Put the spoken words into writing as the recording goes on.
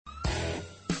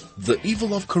The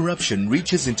evil of corruption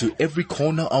reaches into every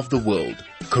corner of the world.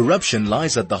 Corruption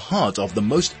lies at the heart of the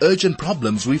most urgent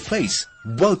problems we face.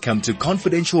 Welcome to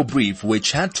Confidential Brief, where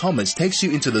Chad Thomas takes you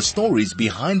into the stories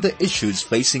behind the issues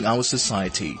facing our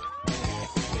society.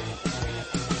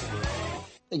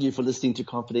 Thank you for listening to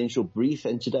Confidential Brief,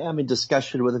 and today I'm in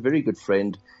discussion with a very good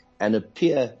friend and a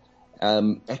peer,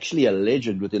 actually a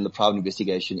legend within the private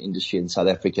investigation industry in South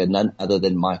Africa, none other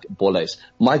than Mike Bolhuis.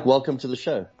 Mike, welcome to the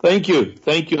show. Thank you.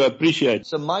 I appreciate it.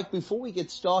 So Mike, before we get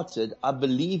started, I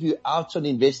believe you're out on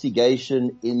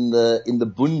investigation in the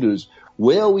Bolhuis.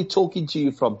 Where are we talking to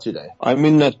you from today? I'm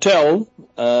in Natal.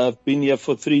 I've been here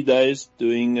for 3 days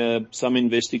doing some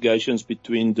investigations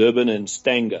between Durban and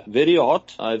Stanger. Very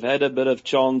hot. I've had a bit of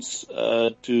chance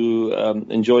to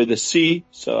enjoy the sea,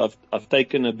 so I've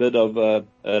taken a bit of a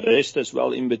rest as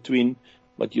well in between.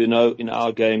 But you know, in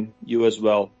our game, you as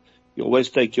well, you always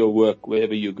take your work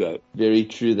wherever you go. Very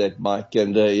true that, Mike.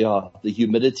 And the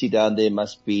humidity down there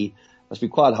must be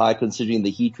quite high considering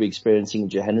the heat we're experiencing in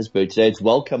Johannesburg today. It's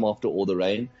welcome after all the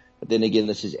rain, but then again,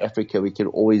 this is Africa. We can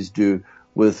always do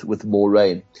with more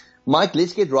rain. Mike,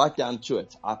 let's get right down to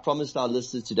it. I promised our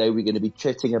listeners today we're going to be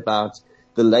chatting about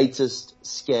the latest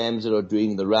scams that are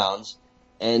doing the rounds.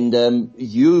 And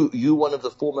you one of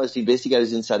the foremost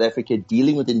investigators in South Africa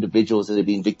dealing with individuals that have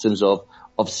been victims of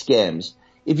scams.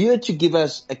 If you had to give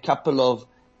us a couple of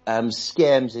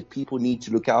scams that people need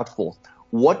to look out for,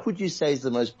 what would you say is the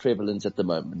most prevalent at the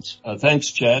moment?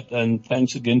 Thanks, Chad, and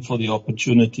thanks again for the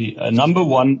opportunity. Number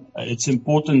one, it's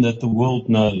important that the world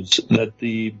knows that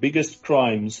the biggest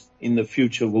crimes in the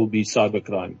future will be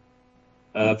cybercrime.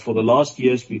 For the last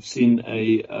years, we've seen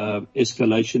a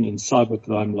escalation in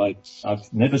cybercrime like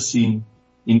I've never seen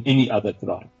in any other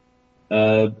crime.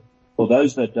 For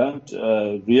those that don't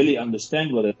really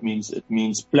understand what it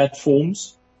means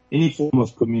platforms, any form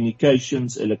of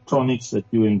communications, electronics that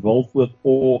you're involved with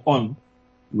or on,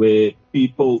 where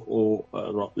people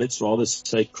or let's rather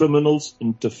say criminals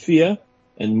interfere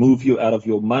and move you out of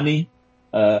your money,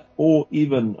 or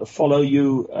even follow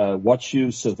you, watch you,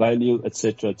 surveil you,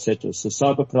 etc., etc. So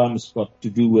cybercrime has got to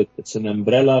do with, it's an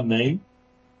umbrella name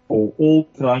for all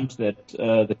crimes that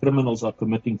the criminals are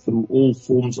committing through all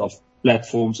forms of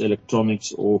platforms,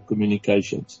 electronics or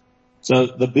communications. So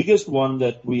the biggest one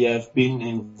that we have been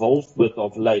involved with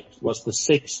of late was the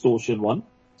sextortion one.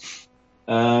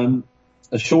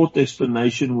 A short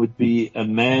explanation would be a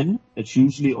man, it's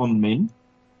usually on men,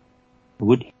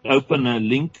 would open a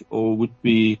link or would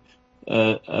be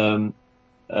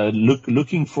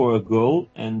looking for a girl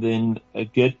and then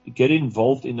get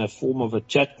involved in a form of a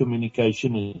chat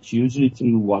communication. It's usually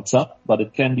through WhatsApp, but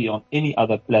it can be on any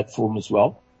other platform as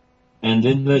well. And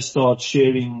then they start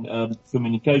sharing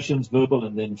communications, verbal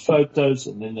and then photos,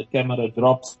 and then the camera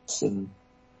drops and,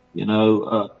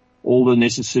 all the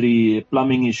necessary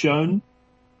plumbing is shown.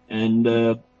 And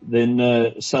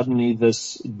then suddenly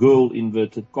this girl,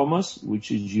 inverted commas, which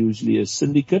is usually a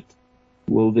syndicate,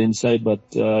 will then say, but,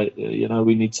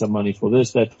 we need some money for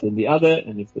this, that, and the other.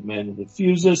 And if the man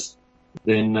refuses,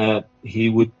 then he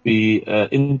would be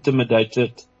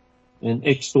intimidated and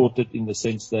extorted in the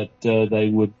sense that they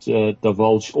would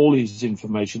divulge all his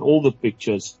information, all the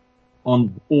pictures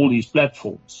on all his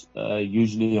platforms,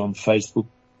 usually on Facebook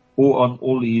or on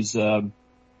all his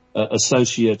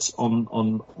associates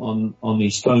on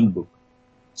his phone book.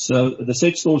 So the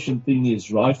sextortion thing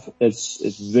is rife.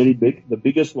 It's very big. The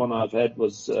biggest one I've had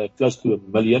was close to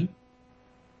 1 million,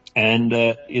 and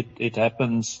it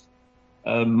happens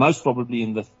most probably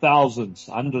in the thousands,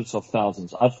 hundreds of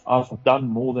thousands. I've done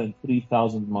more than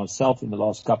 3,000 myself in the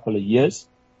last couple of years,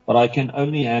 but I can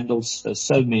only handle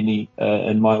so many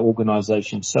in my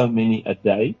organization, so many a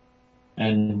day.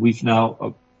 And we've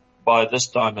now, by this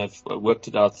time, have worked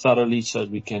it out thoroughly so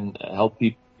we can help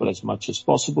people as much as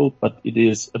possible. But it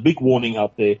is a big warning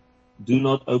out there. Do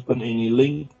not open any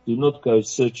link. Do not go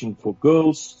searching for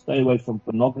girls. Stay away from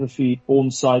pornography,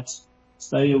 porn sites.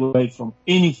 Stay away from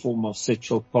any form of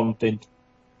sexual content.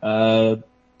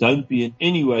 Don't be in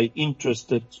any way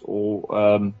interested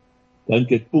or don't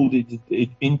get pulled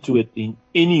into it in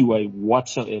any way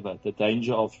whatsoever. The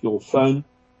danger of your phone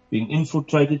being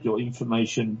infiltrated, your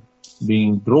information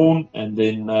being drawn, and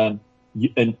then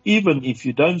and even if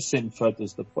you don't send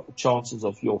photos, the chances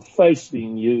of your face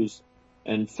being used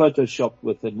and photoshopped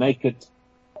with a naked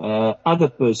other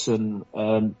person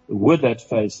with that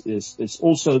face is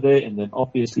also there. And then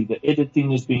obviously the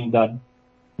editing is being done.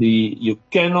 You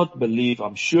cannot believe,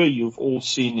 I'm sure you've all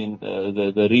seen in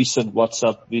the recent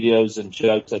WhatsApp videos and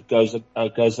jokes that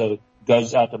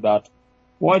goes out about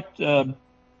quite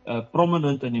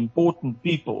prominent and important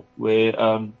people where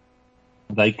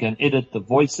They can edit the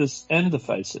voices and the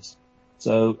faces.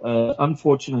 So,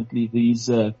 unfortunately, these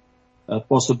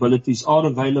possibilities are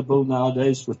available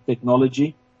nowadays with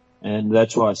technology, and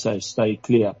that's why I say stay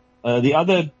clear. The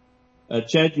other,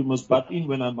 Chad, you must butt in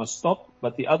when I must stop,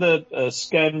 but the other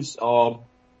scams are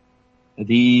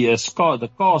the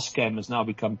car scam has now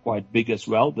become quite big as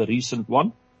well, the recent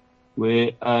one,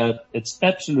 where it's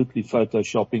absolutely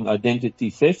photoshopping identity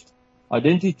theft.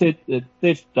 Identity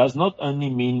theft does not only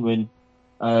mean when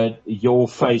your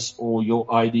face or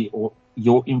your ID or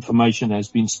your information has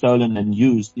been stolen and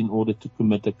used in order to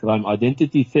commit a crime.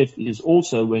 Identity theft is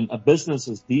also when a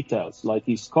business's details, like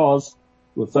his cars,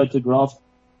 were photographed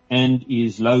and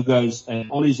his logos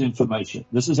and all his information.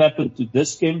 This has happened to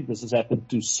Discam, this has happened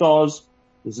to SARS,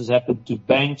 this has happened to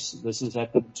banks, this has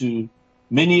happened to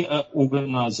many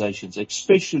organizations,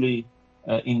 especially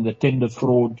in the tender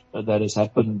fraud that has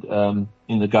happened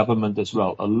in the government as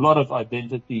well. A lot of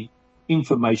identity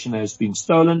information has been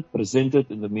stolen,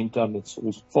 presented. In the meantime, it's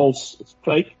all false, it's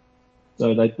fake.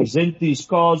 So they present these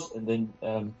cars, and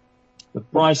then the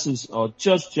prices are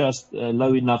just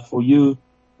low enough for you.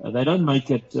 They don't make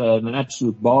it an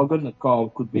absolute bargain. A car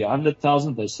could be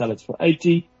 100,000, they sell it for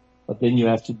 80, but then you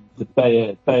have to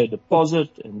pay a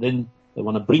deposit, and then they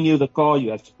want to bring you the car. You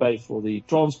have to pay for the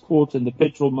transport and the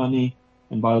petrol money,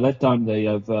 and by that time they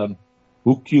have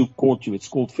hooked you, caught you. It's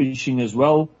called phishing as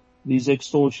well, these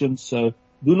extortions. So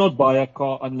do not buy a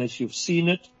car unless you've seen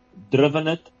it, driven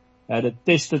it, had it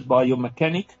tested by your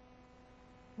mechanic.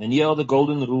 And here are the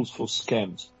golden rules for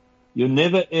scams. You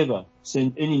never ever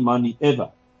send any money ever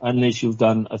unless you've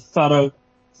done a thorough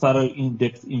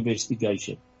in-depth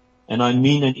investigation. And I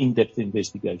mean an in-depth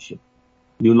investigation.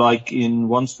 You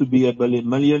wants to be a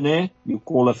millionaire, you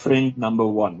call a friend, number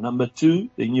one. Number two,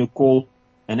 then you call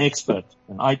an expert,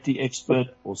 an IT expert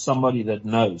or somebody that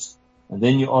knows. And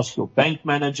then you ask your bank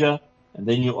manager, and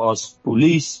then you ask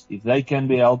police if they can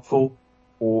be helpful,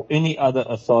 or any other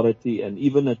authority, and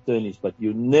even attorneys. But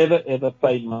you never ever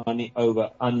pay money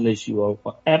over unless you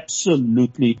are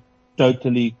absolutely,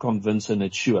 totally convinced and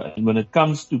it's sure. And when it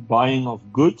comes to buying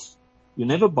of goods, you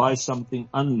never buy something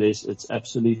unless it's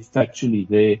absolutely factually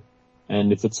there.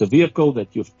 And if it's a vehicle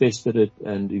that you've tested it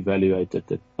and evaluated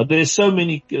it. But there's so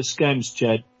many scams,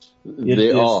 Chad.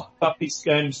 There are puppy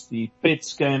scams, the pet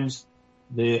scams.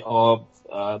 There are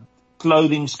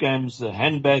clothing scams, the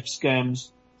handbag scams,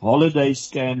 holiday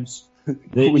scams.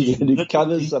 We're going to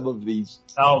cover some of these.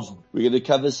 We're going to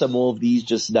cover some more of these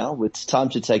just now. It's time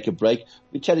to take a break.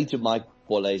 We're chatting to Mike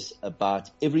Bolhuis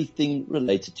about everything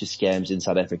related to scams in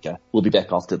South Africa. We'll be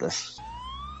back after this.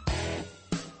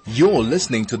 You're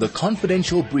listening to The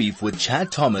Confidential Brief with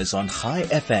Chad Thomas on High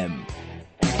FM.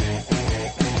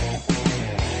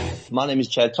 My name is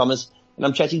Chad Thomas, and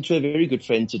I'm chatting to a very good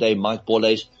friend today, Mike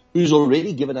Bolhuis, who's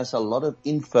already given us a lot of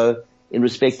info in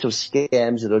respect of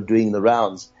scams that are doing the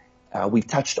rounds. We've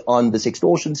touched on this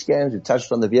extortion scams, we've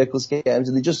touched on the vehicle scams,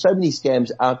 and there's just so many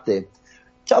scams out there.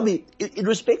 Tell me, in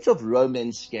respect of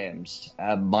romance scams,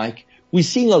 Mike, we're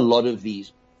seeing a lot of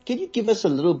these. Can you give us a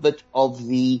little bit of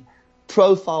the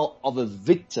profile of a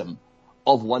victim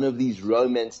of one of these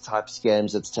romance type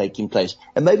scams that's taking place?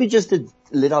 And maybe just to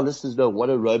let our listeners know what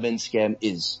a romance scam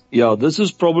is. Yeah, this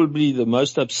is probably the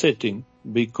most upsetting,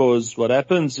 because what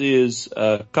happens is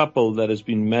a couple that has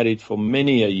been married for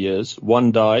many years,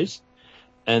 one dies,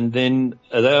 and then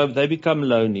they become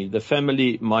lonely. The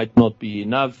family might not be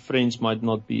enough, friends might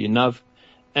not be enough,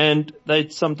 and they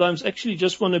sometimes actually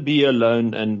just want to be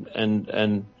alone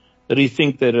and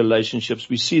rethink their relationships.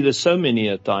 We see this so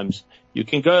many times. You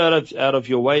can go out of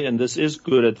your way, and this is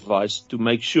good advice, to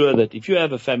make sure that if you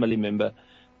have a family member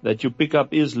that you pick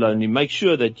up is lonely, make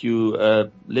sure that you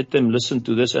let them listen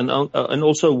to this, and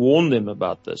also warn them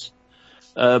about this,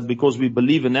 because we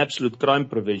believe in absolute crime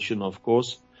prevention, of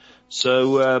course.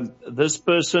 So this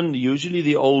person, usually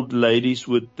the old ladies,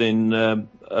 would then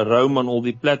roam on all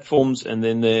the platforms, and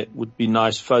then there would be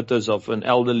nice photos of an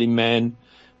elderly man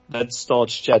that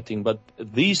starts chatting. But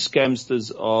these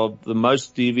scamsters are the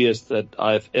most devious that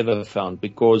I've ever found,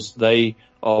 because they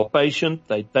are patient,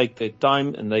 they take their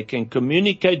time, and they can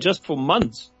communicate just for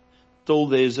months till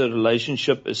there's a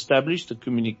relationship established, a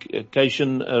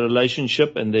communication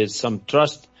relationship, and there's some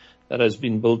trust that has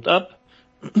been built up.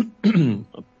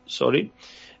 Sorry.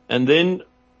 And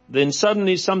then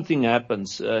suddenly something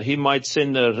happens. He might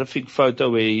send a horrific photo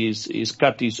where he's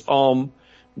cut his arm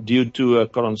due to a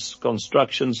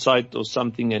construction site or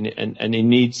something, and he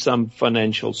needs some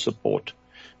financial support.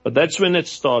 But that's when it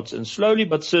starts, and slowly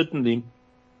but certainly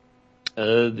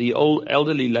the old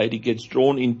elderly lady gets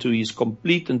drawn into his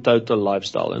complete and total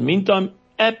lifestyle. In the meantime,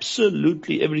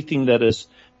 absolutely everything that is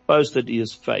posted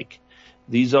is fake.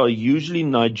 These are usually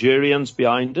Nigerians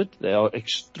behind it. They are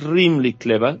extremely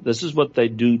clever. This is what they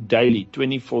do daily,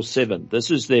 24/7.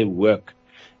 This is their work,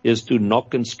 is to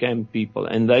knock and scam people.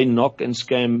 And they knock and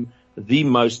scam the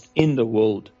most in the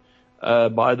world,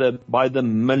 by the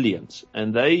millions.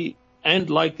 And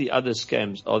like the other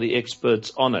scams, are the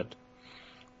experts on it.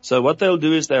 So what they'll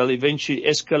do is they'll eventually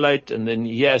escalate, and then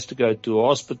he has to go to a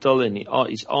hospital, and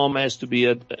his arm has to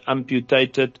be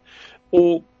amputated,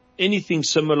 or anything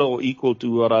similar or equal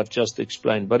to what I've just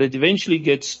explained. But it eventually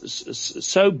gets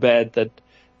so bad that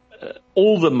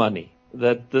all the money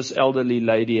that this elderly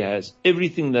lady has,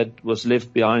 everything that was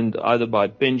left behind either by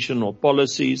pension or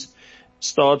policies,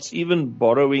 starts even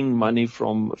borrowing money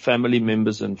from family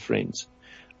members and friends.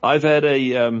 I've had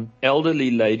a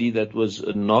elderly lady that was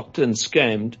knocked and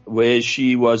scammed, where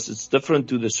it's different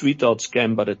to the sweetheart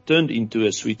scam, but it turned into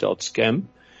a sweetheart scam,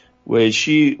 where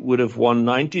she would have won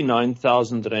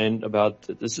 99,000 rand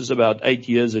this is about 8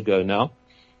 years ago now.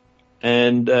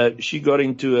 And she got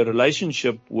into a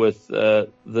relationship with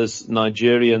this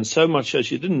Nigerian, so much so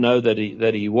she didn't know that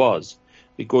he was,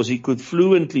 because he could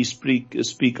fluently speak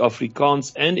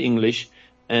Afrikaans and English,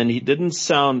 and he didn't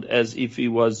sound as if he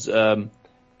was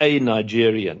a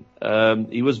Nigerian.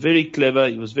 He was very clever,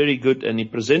 he was very good, and he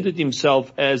presented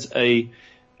himself as a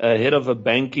head of a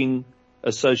banking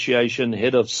association,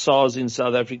 head of SARS in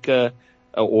South Africa,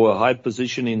 or a high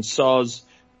position in SARS,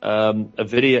 a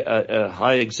very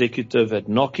high executive at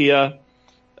Nokia.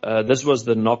 This was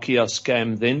the Nokia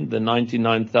scam then, the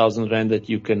 99,000 rand that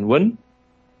you can win.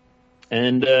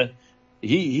 And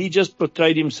he just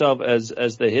portrayed himself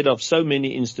as the head of so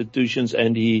many institutions,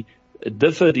 and he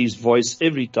differed his voice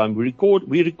every time.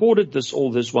 We recorded this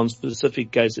one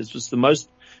specific case. It was the most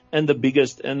and the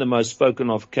biggest and the most spoken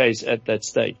of case at that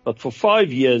stage. But for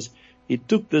 5 years, he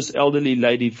took this elderly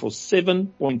lady for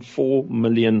 7.4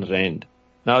 million rand.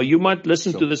 Now, you might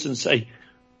listen to this and say,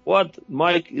 what,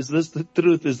 Mike, is this the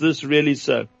truth? Is this really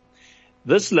so?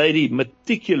 This lady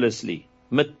meticulously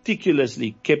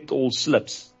kept all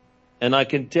slips. And I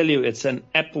can tell you it's an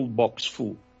apple box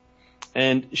full.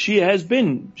 And she has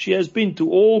been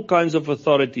to all kinds of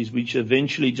authorities, which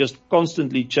eventually just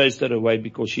constantly chased her away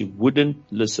because she wouldn't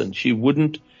listen. She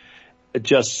wouldn't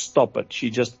just stop it. She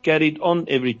just carried on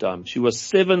every time. She was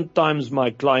 7 times my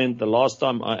client the last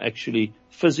time I actually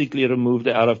physically removed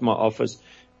her out of my office.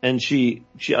 And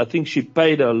I think she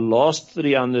paid her last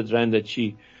 300 rand that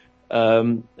she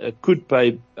could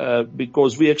pay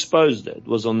because we exposed her. It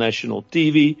was on national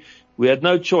TV. We had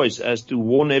no choice as to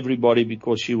warn everybody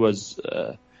because she was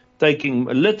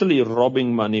literally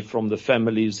robbing money from the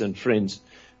families and friends.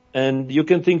 And you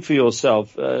can think for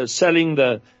yourself, selling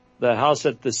the house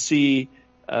at the sea,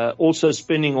 also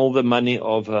spending all the money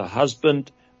of her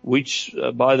husband, which,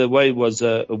 by the way, was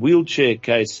a wheelchair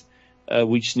case,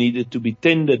 which needed to be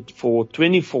tended for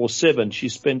 24/7. She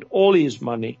spent all his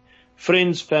money,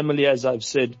 friends, family, as I've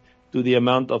said, to the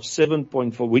amount of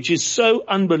 7.4, which is so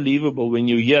unbelievable when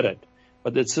you hear it.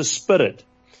 But it's a spirit.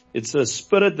 It's a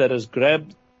spirit that has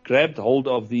grabbed hold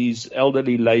of these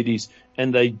elderly ladies,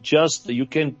 and you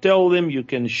can tell them, you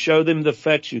can show them the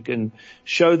facts, you can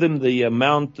show them the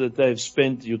amount that they've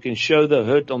spent, you can show the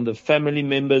hurt on the family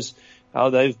members,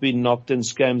 how they've been knocked and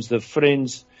scams, the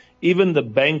friends, even the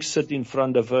banks sit in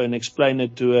front of her and explain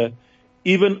it to her.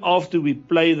 Even after we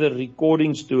play the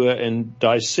recordings to her and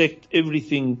dissect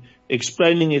everything,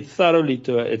 explaining it thoroughly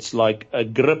to her, it's like a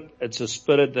grip. It's a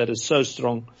spirit that is so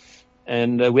strong.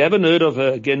 And we haven't heard of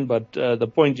her again, but the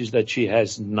point is that she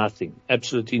has nothing,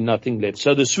 absolutely nothing left.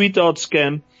 So the sweetheart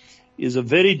scam is a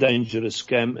very dangerous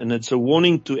scam, and it's a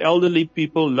warning to elderly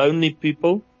people, lonely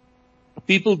people.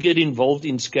 People get involved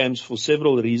in scams for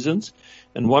several reasons,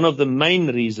 and one of the main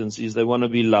reasons is they want to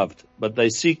be loved, but they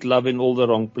seek love in all the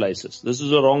wrong places. This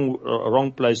is a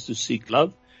wrong place to seek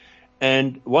love.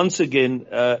 And once again,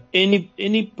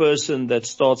 any person that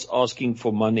starts asking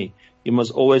for money, you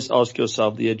must always ask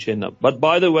yourself the agenda. But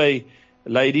by the way,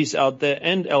 ladies out there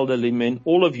and elderly men,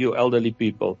 all of you elderly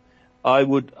people, I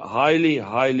would highly,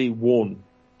 highly warn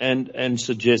and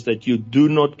suggest that you do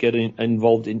not get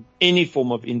involved in any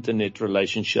form of internet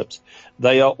relationships.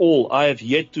 I have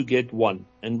yet to get one.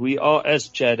 And we are, as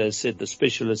Chad has said, the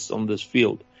specialists on this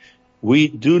field. We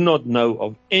do not know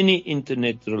of any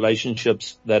internet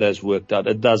relationships that has worked out.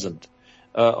 It doesn't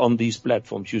on these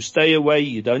platforms. You stay away.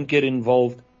 You don't get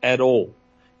involved at all.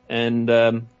 And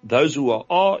those who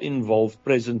are involved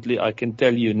presently, I can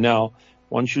tell you now,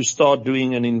 once you start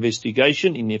doing an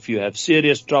investigation, and if you have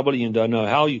serious trouble and you don't know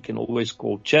how, you can always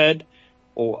call Chad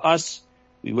or us.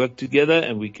 We work together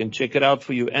and we can check it out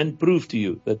for you and prove to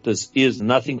you that this is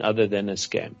nothing other than a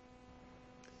scam.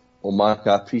 Well, Mike,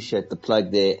 I appreciate the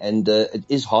plug there. And it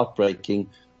is heartbreaking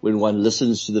when one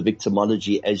listens to the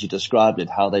victimology as you described it,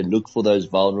 how they look for those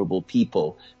vulnerable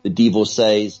people, the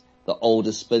divorcees, the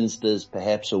older spinsters,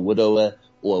 perhaps a widower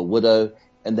or a widow,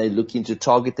 and they're looking to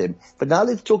target them. But now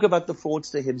let's talk about the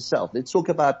fraudster himself. Let's talk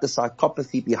about the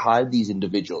psychopathy behind these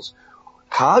individuals.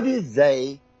 How do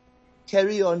they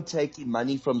carry on taking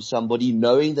money from somebody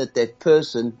knowing that that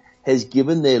person has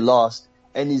given their last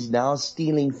and is now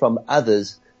stealing from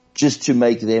others just to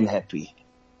make them happy?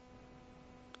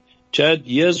 Chad,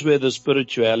 here's where the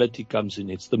spirituality comes in.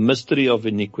 It's the mystery of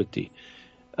iniquity.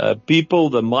 People,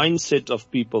 the mindset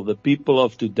of people, the people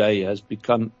of today has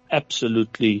become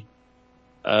absolutely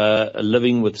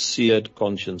living with seared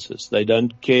consciences. They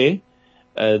don't care.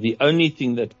 The only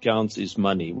thing that counts is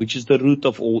money, which is the root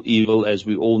of all evil, as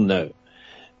we all know.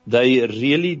 They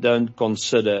really don't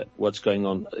consider what's going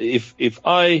on. If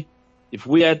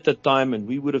we had the time and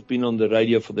we would have been on the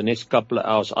radio for the next couple of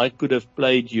hours, I could have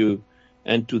played you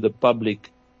and to the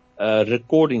public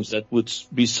recordings that would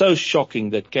be so shocking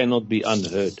that cannot be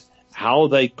unheard. How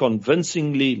they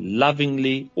convincingly,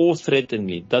 lovingly, or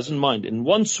threateningly, doesn't mind. In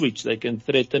one switch they can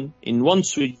threaten, in one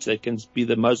switch they can be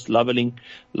the most loving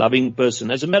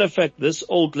person. As a matter of fact, this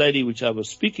old lady which I was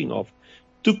speaking of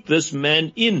took this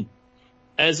man in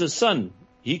as a son.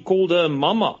 He called her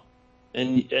mama,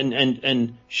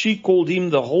 and she called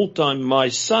him the whole time my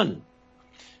son.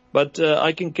 But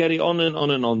I can carry on and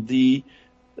on and on. The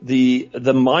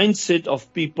mindset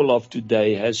of people of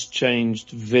today has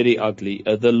changed very ugly.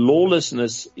 The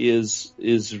lawlessness is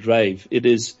rave.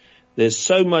 There's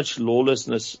so much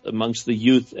lawlessness amongst the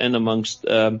youth and amongst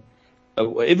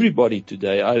everybody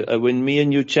today. When me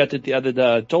and you chatted the other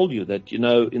day, I told you that,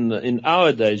 in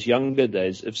our days, younger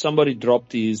days, if somebody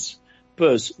dropped his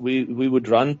purse, we would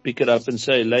run, pick it up and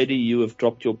say, lady, you have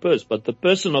dropped your purse. But the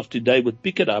person of today would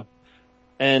pick it up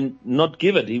and not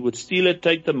give it. He would steal it,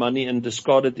 take the money and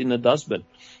discard it in a dustbin.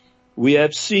 We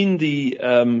have seen the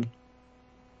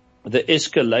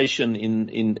escalation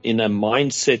in a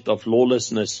mindset of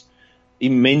lawlessness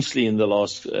immensely in the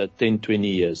last 10, 20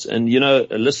 years. And,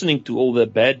 listening to all the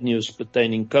bad news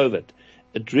pertaining COVID,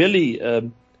 it really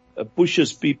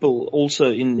pushes people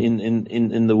also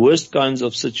in the worst kinds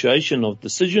of situation of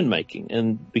decision making.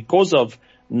 And because of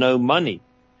no money,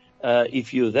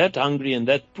 if you're that hungry and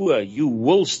that poor, you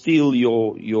will steal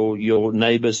your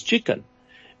neighbor's chicken.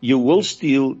 You will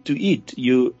steal to eat.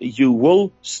 You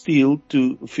will steal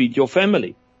to feed your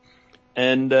family.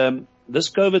 And this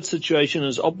COVID situation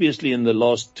has obviously in the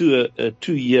last 2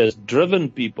 years driven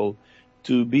people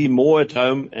to be more at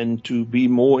home and to be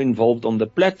more involved on the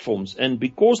platforms. And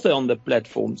because they're on the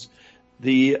platforms,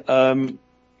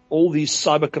 all these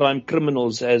cybercrime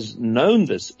criminals has known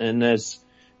this and has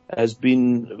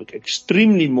been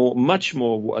extremely much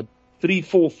more, 300%,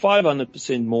 400%,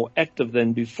 500% more active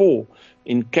than before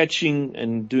in catching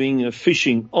and doing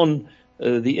phishing on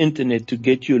the internet to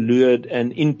get you lured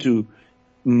and into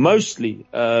mostly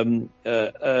targeting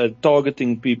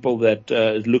people that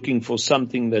is looking for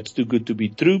something that's too good to be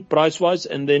true price-wise,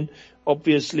 and then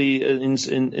obviously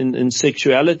in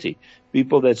sexuality,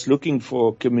 people that's looking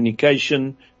for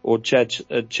communication or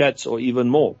chats or even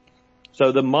more.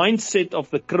 So the mindset of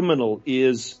the criminal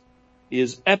is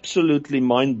absolutely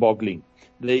mind-boggling.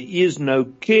 There is no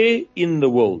care in the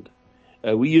world.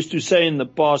 We used to say in the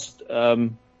past, a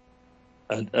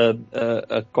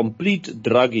complete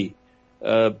druggie,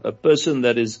 a person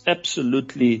that is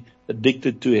absolutely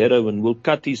addicted to heroin will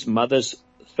cut his mother's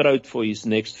throat for his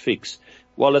next fix.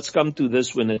 Well, it's come to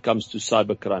this when it comes to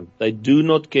cybercrime. They do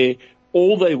not care.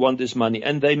 All they want is money,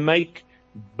 and they make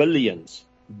billions.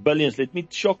 Let me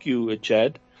shock you,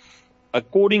 Chad.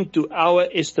 According to our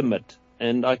estimate,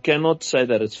 and I cannot say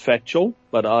that it's factual,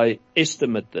 but I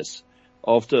estimate this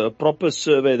after a proper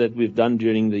survey that we've done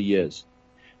during the years,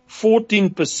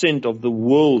 14% of the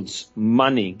world's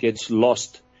money gets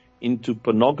lost into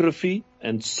pornography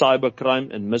and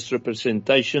cybercrime and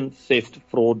misrepresentation, theft,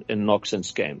 fraud, and knocks and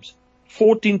scams.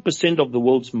 14% of the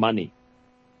world's money.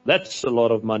 That's a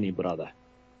lot of money, brother.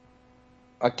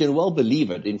 I can well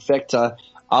believe it. In fact,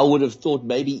 I would have thought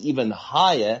maybe even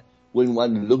higher when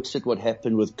one looks at what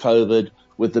happened with COVID,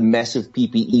 with the massive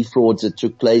PPE frauds that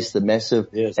took place, the massive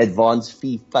advance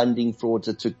fee funding frauds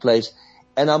that took place.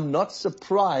 And I'm not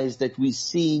surprised that we're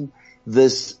seeing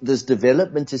this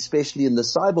development, especially in the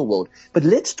cyber world. But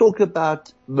let's talk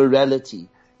about morality.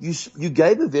 You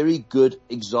gave a very good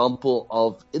example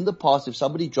of, in the past, if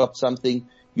somebody dropped something,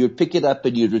 you'd pick it up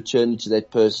and you'd return it to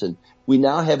that person. We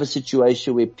now have a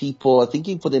situation where people are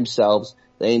thinking for themselves.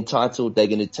 They're entitled. They're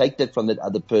going to take that from that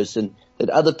other person. That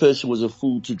other person was a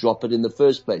fool to drop it in the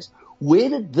first place. Where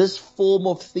did this form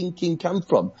of thinking come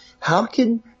from? How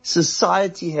can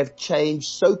society have changed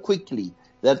so quickly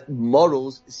that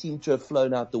morals seem to have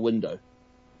flown out the window?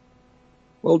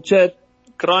 Well, Chad,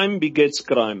 crime begets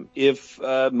crime. If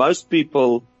most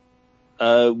people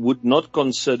would not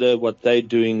consider what they're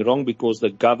doing wrong because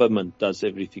the government does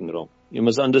everything wrong. You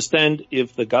must understand,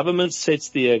 if the government sets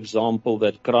the example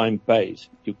that crime pays,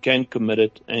 you can commit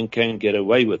it and can get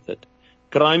away with it.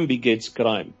 Crime begets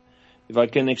crime. If I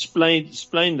can explain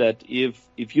that,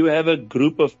 if you have a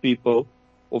group of people,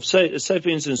 or say for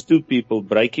instance 2 people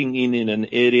breaking in an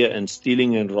area and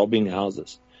stealing and robbing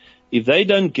houses, if they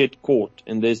don't get caught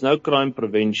and there's no crime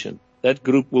prevention, that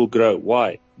group will grow.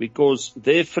 Why? Because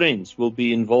their friends will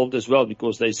be involved as well,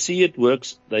 because they see it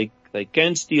works, they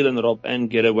can steal and rob and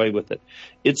get away with it.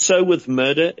 It's so with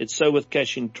murder, it's so with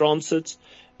cash in transits,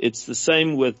 it's the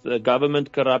same with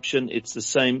government corruption, it's the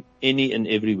same any and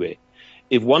everywhere.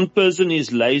 If one person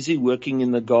is lazy working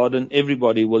in the garden,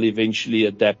 everybody will eventually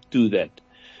adapt to that.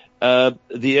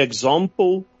 The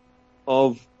example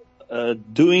of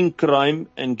doing crime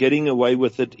and getting away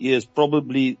with it is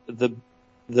probably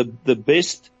the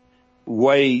best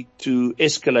way to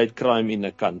escalate crime in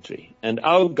a country. And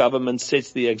our government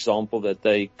sets the example that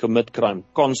they commit crime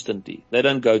constantly. They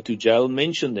don't go to jail.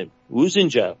 Mention them. Who's in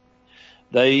jail?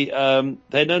 They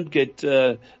don't get,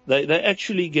 they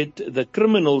actually get, the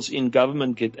criminals in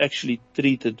government get actually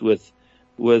treated with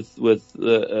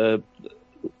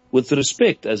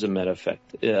respect, as a matter of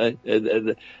fact.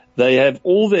 They have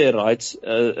all their rights.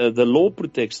 The law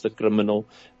protects the criminal.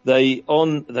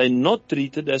 They're not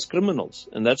treated as criminals.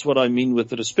 And that's what I mean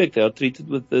with respect. They are treated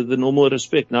with the normal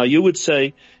respect. Now you would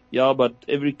say, yeah, but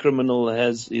every criminal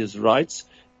has his rights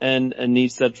and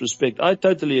needs that respect. I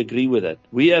totally agree with that.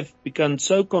 We have become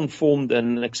so conformed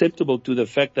and acceptable to the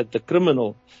fact that the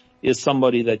criminal is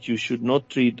somebody that you should not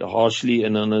treat harshly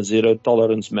and in a zero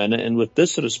tolerance manner and with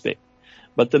disrespect.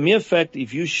 But the mere fact,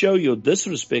 if you show your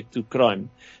disrespect to crime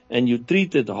and you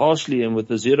treat it harshly and with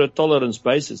a zero tolerance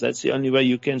basis, that's the only way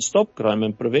you can stop crime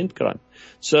and prevent crime.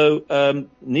 So,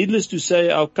 needless to say,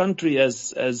 our country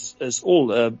has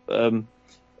all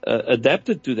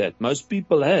adapted to that. Most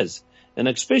people has. And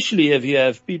especially if you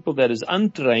have people that is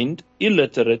untrained,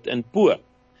 illiterate and poor.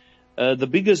 The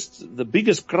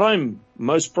biggest crime,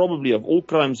 most probably of all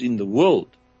crimes in the world,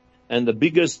 and the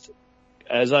biggest,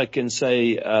 as I can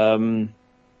say,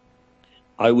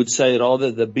 I would say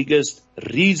rather the biggest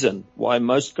reason why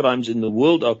most crimes in the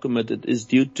world are committed is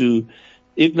due to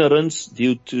ignorance,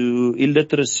 due to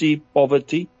illiteracy,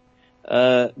 poverty,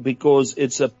 because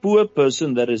it's a poor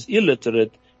person that is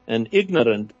illiterate and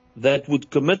ignorant that would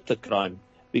commit the crime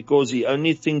because he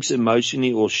only thinks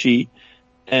emotionally, or she,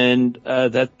 and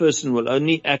that person will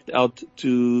only act out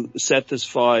to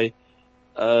satisfy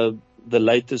the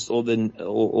latest or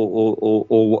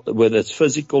whether it's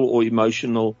physical or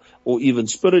emotional or even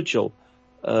spiritual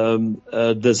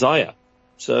desire.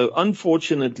 So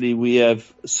unfortunately, we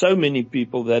have so many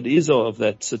people that is of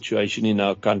that situation in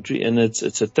our country, and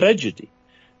it's a tragedy,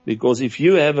 because if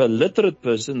you have a literate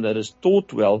person that is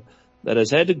taught well, that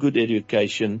has had a good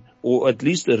education, or at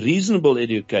least a reasonable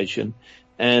education,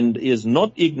 and is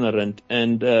not ignorant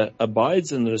and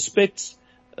abides and respects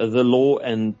the law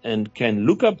and can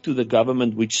look up to the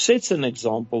government, which sets an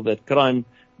example that crime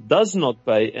does not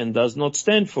pay and does not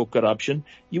stand for corruption,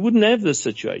 you wouldn't have this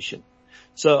situation.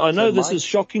 So I know this is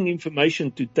shocking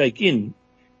information to take in,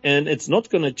 and it's not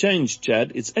going to change,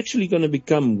 Chad. It's actually going to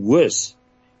become worse.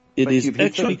 It is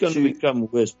actually going to become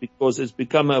worse because it's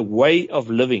become a way of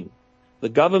living. The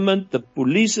government, the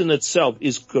police in itself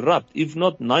is corrupt, if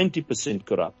not 90%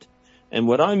 corrupt. And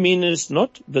what I mean is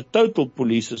not the total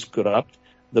police is corrupt.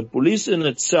 The police in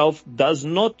itself does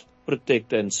not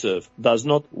protect and serve, does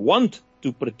not want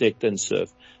to protect and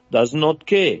serve, does not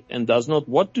care, and does not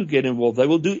want to get involved. They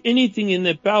will do anything in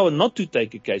their power not to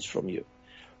take a case from you.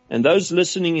 And those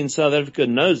listening in South Africa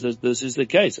knows that this is the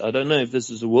case. I don't know if this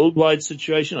is a worldwide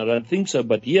situation. I don't think so.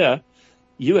 But here,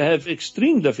 you have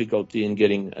extreme difficulty in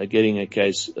getting a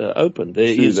case open. There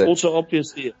is also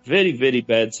obviously a very, very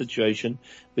bad situation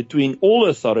between all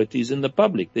authorities and the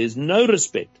public. There's no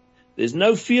respect. There's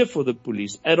no fear for the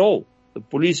police at all. The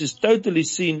police is totally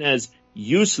seen as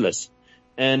useless.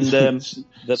 And the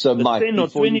 10 or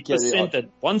 20% that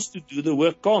wants to do the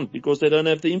work can't, because they don't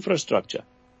have the infrastructure.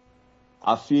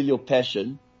 I feel your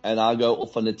passion, and I go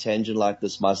off on a tangent like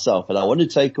this myself. And I want to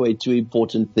take away 2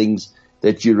 important things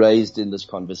that you raised in this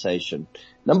conversation.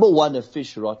 Number one, a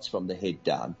fish rots from the head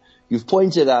down. You've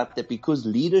pointed out that because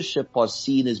leadership are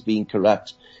seen as being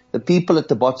corrupt, the people at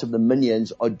the bottom, the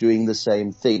millions, are doing the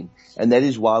same thing. And that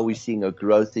is why we're seeing a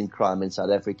growth in crime in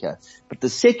South Africa. But the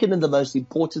second and the most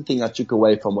important thing I took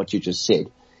away from what you just said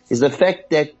is the fact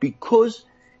that because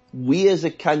we as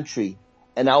a country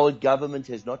and our government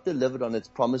has not delivered on its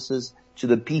promises to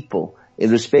the people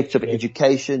in respect of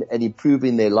education and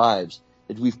improving their lives,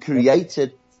 that we've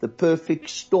created the perfect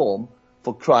storm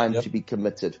for crime to be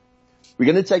committed. We're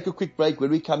going to take a quick break.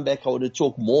 When we come back, I want to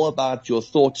talk more about your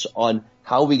thoughts on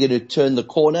how we're going to turn the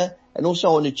corner, and also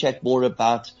I want to chat more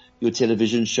about your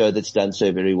television show that's done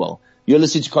so very well. You're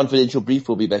listening to Confidential Brief.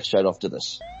 We'll be back straight after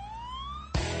this.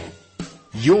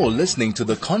 You're listening to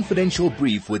the Confidential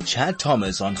Brief with Chad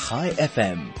Thomas on High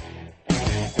FM.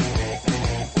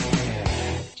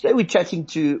 Today we're chatting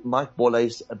to Mike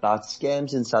Bolhuis about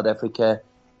scams in South Africa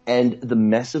and the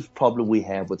massive problem we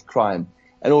have with crime.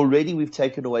 And already we've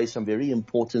taken away some very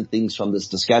important things from this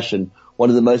discussion. One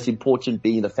of the most important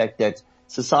being the fact that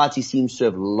society seems to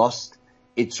have lost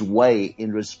its way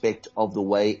in respect of the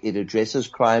way it addresses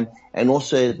crime, and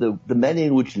also the manner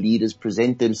in which leaders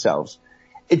present themselves.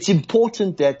 It's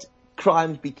important that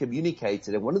crimes be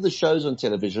communicated. And one of the shows on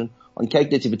television, on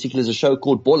CakeNet in particular, is a show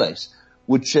called Bolhuis,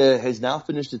 which has now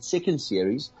finished its second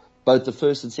series. Both the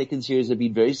first and second series have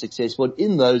been very successful. And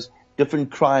in those,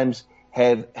 different crimes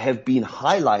have been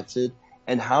highlighted,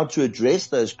 and how to address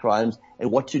those crimes and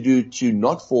what to do to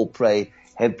not fall prey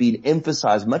have been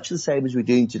emphasized, much the same as we're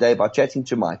doing today by chatting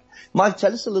to Mike. Mike,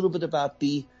 tell us a little bit about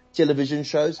the television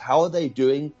shows. How are they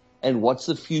doing, and what's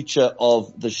the future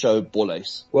of the show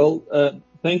Bolhuis? Well,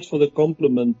 thanks for the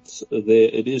compliment there.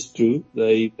 It is true.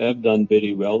 They have done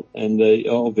very well, and they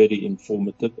are very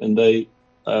informative. And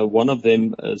one of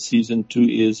them, season 2,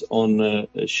 is on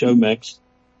Showmax,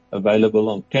 available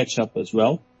on Catch Up as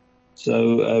well.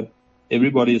 So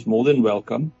everybody is more than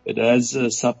welcome. It has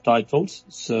subtitles,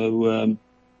 so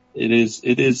it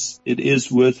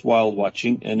is worthwhile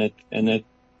watching, and it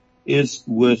is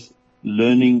worth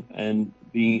learning, and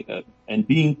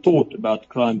being taught about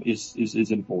crime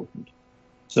is important.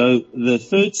 So the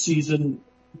third season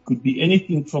could be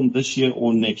anything from this year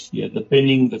or next year,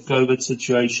 depending the COVID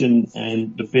situation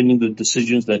and depending the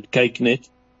decisions that CakeNet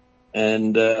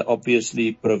and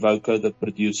obviously Provoco, the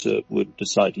producer, would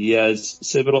decide. He has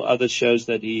several other shows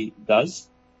that he does,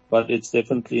 but it's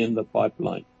definitely in the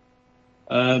pipeline.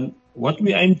 What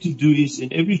we aim to do is,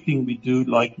 in everything we do,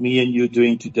 like me and you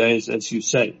doing today, is, as you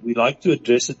say, we like to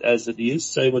address it as it is,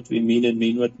 say what we mean and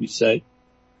mean what we say,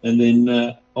 and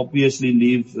then obviously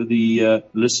leave the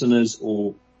listeners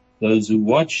or those who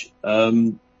watch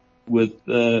with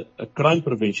a crime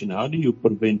prevention. How do you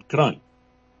prevent crime?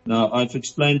 Now, I've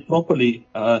explained properly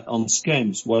on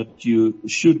scams what you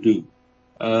should do.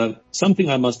 Something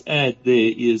I must add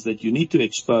there is that you need to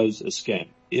expose a scam.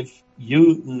 If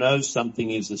you know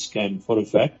something is a scam for a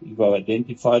fact, you've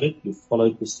identified it, you've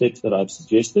followed the steps that I've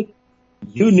suggested,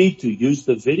 you need to use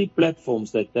the very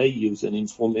platforms that they use and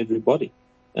inform everybody.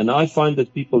 And I find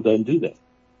that people don't do that.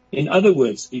 In other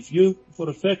words, if you, for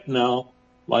a fact now,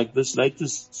 like this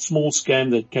latest small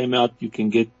scam that came out, you can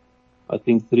get, I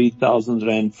think, 3,000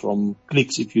 Rand from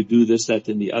clicks if you do this, that,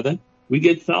 and the other. We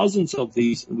get thousands of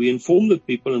these, and we inform the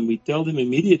people, and we tell them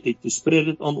immediately to spread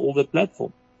it on all the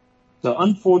platforms. So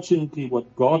unfortunately,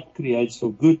 what God creates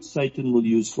for good, Satan will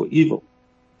use for evil.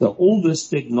 So all this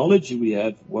technology we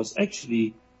have was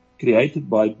actually created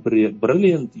by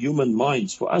brilliant human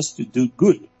minds for us to do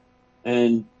good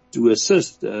and to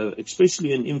assist,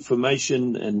 especially in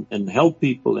information and help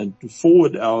people, and to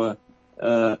forward our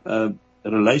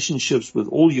relationships with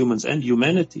all humans and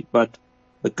humanity. But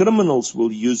the criminals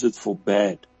will use it for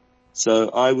bad. So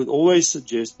I would always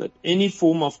suggest that any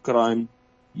form of crime,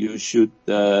 you should,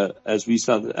 as we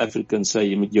South Africans say,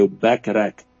 your back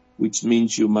rack, which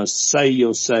means you must say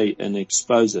your say and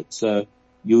expose it. So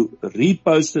you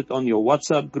repost it on your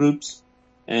WhatsApp groups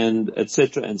and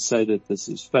etc. and say that this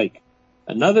is fake.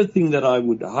 Another thing that I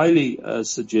would highly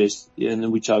suggest,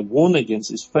 and which I warn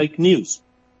against, is fake news.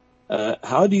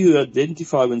 How do you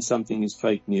identify when something is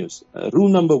fake news? Rule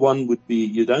number 1 would be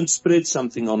you don't spread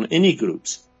something on any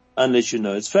groups unless you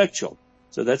know it's factual.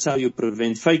 So that's how you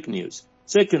prevent fake news.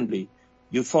 Secondly,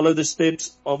 you follow the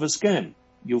steps of a scam.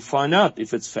 You find out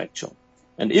if it's factual.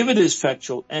 And if it is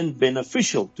factual and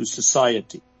beneficial to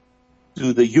society,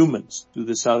 to the humans, to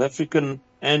the South African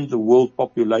and the world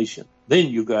population, then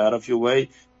you go out of your way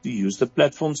to use the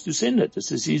platforms to send it.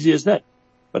 It's as easy as that.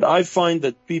 But I find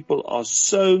that people are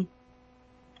so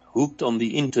hooked on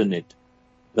the internet.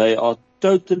 They are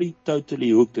totally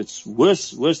hooked. It's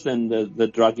worse than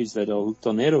the druggies that are hooked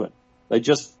on heroin. They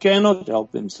just cannot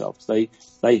help themselves.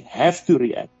 They have to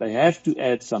react. They have to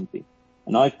add something.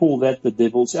 And I call that the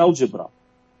devil's algebra.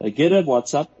 They get a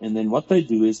WhatsApp, and then what they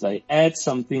do is they add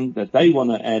something that they want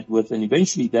to add with, and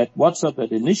eventually that WhatsApp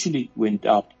that initially went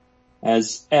out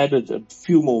has added a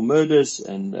few more murders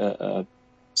and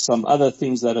some other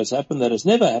things that has happened that has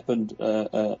never happened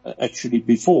actually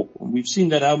before. And we've seen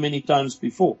that how many times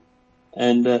before.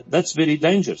 And that's very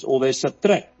dangerous. Or they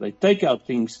subtract. They take out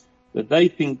things that they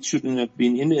think shouldn't have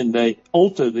been in, and they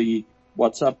alter the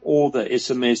WhatsApp or the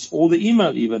SMS or the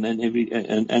email even,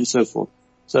 and so forth.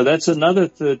 So that's another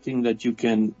third thing that you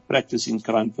can practice in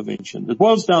crime prevention. It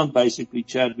boils down basically,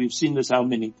 Chad, we've seen this how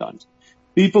many times.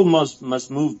 People must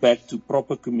move back to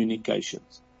proper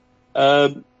communications.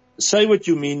 Say what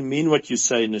you mean what you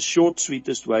say in the short,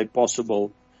 sweetest way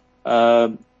possible,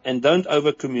 and don't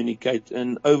over-communicate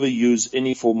and overuse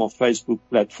any form of Facebook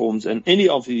platforms and any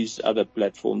of these other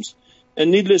platforms.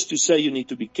 And needless to say, you need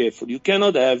to be careful. You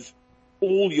cannot have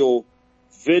all your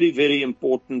very, very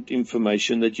important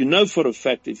information that you know for a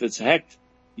fact if it's hacked,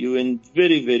 you're in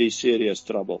very, very serious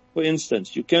trouble. For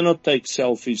instance, you cannot take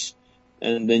selfies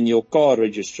and then your car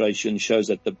registration shows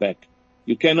at the back.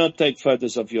 You cannot take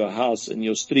photos of your house and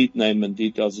your street name and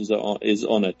details is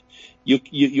on it.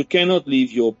 You cannot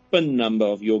leave your PIN number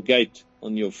of your gate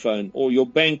on your phone, or your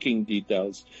banking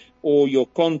details, or your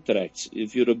contracts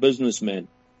if you're a businessman.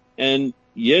 And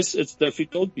yes, it's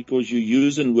difficult because you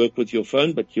use and work with your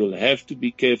phone, but you'll have to be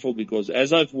careful because,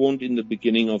 as I've warned in the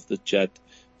beginning of the chat,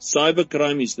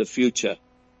 cybercrime is the future.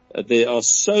 There are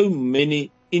so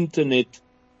many internet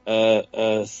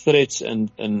threats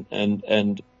and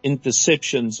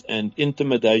interceptions and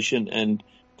intimidation and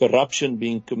corruption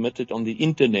being committed on the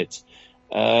internet,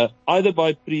 either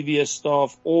by previous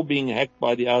staff or being hacked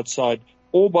by the outside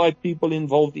or by people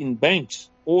involved in banks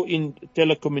or in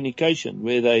telecommunication,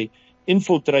 where they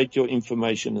infiltrate your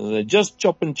information and they just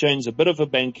chop and change a bit of a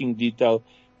banking detail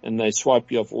and they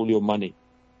swipe you off all your money.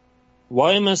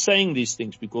 Why am I saying these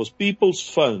things? Because people's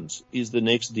phones is the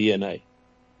next DNA.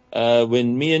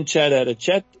 When me and Chad had a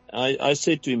chat, I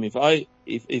said to him, if I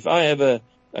have a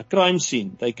crime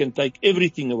scene, they can take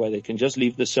everything away. They can just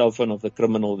leave the cell phone of the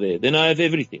criminal there. Then I have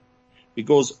everything.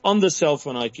 Because on the cell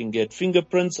phone I can get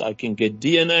fingerprints, I can get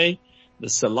DNA, the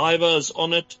saliva is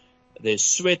on it, there's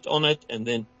sweat on it, and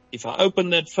then if I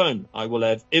open that phone, I will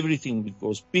have everything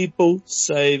because people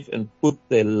save and put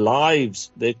their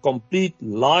lives, their complete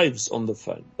lives on the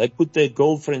phone. They put their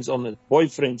girlfriends on it,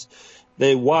 boyfriends,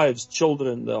 their wives,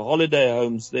 children, their holiday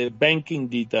homes, their banking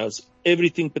details,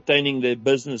 everything pertaining their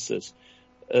businesses,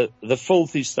 the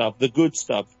filthy stuff, the good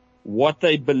stuff, what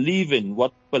they believe in,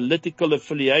 what political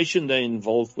affiliation they're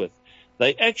involved with.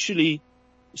 They actually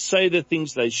say the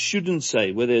things they shouldn't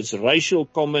say, whether it's racial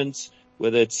comments,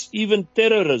 whether it's even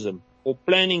terrorism or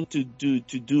planning to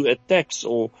do attacks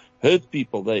or hurt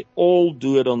people. They all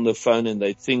do it on the phone and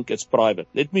they think it's private.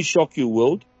 Let me shock you,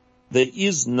 world. There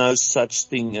is no such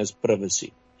thing as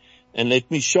privacy. And let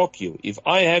me shock you. If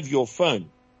I have your phone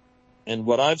and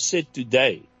what I've said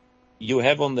today, you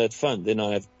have on that phone, then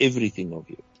I have everything of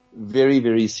you. Very,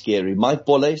 very scary. Mike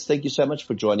Bolhuis, thank you so much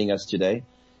for joining us today.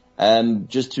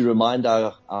 Just to remind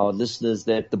our listeners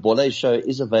that the Bolhuis Show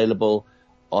is available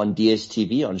on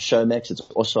DSTV, on Showmax. It's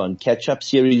also on Catch Up.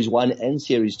 Series 1 and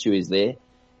Series 2 is there.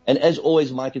 And as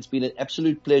always, Mike, it's been an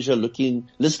absolute pleasure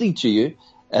listening to you.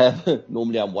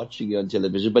 Normally I'm watching you on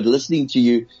television, but listening to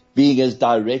you being as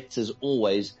direct as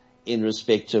always in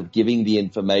respect of giving the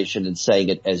information and saying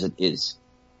it as it is.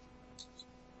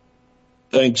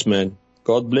 Thanks, man.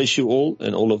 God bless you all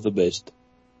and all of the best.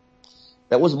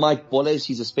 That was Mike Bolhuis.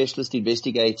 He's a specialist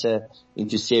investigator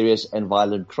into serious and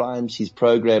violent crimes. His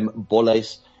program,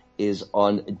 Bolhuis, is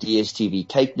on DSTV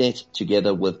CapeNet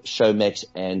together with Showmax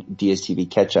and DSTV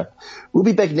Catch-Up. We'll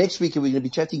be back next week and we're going to be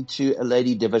chatting to a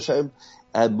lady, Devashom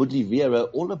Mudli-Vera,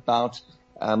 all about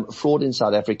fraud in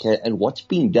South Africa and what's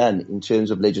being done in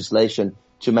terms of legislation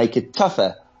to make it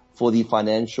tougher for the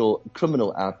financial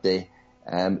criminal out there.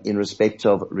 In respect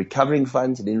of recovering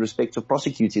funds and in respect of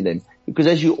prosecuting them. Because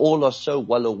as you all are so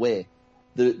well aware,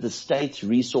 the state's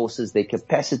resources, their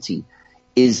capacity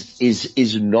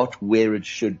is not where it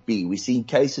should be. We're seeing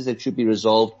cases that should be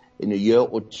resolved in a year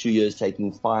or 2 years,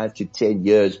 taking 5 to 10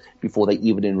 years before they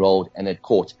even enrolled and at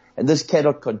court. And this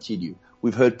cannot continue.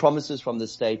 We've heard promises from the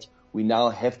state. We now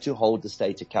have to hold the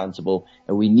state accountable,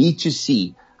 and we need to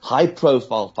see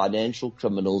high-profile financial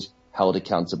criminals held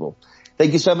accountable.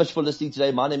 Thank you so much for listening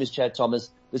today. My name is Chad Thomas.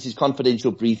 This is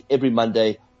Confidential Brief every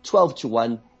Monday, 12 to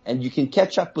 1. And you can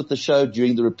catch up with the show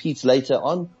during the repeats later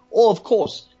on. Or, of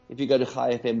course, if you go to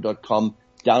highfm.com,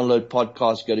 download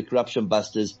podcasts, go to Corruption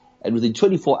Busters, and within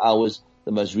 24 hours,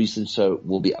 the most recent show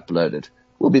will be uploaded.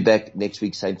 We'll be back next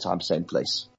week, same time, same place.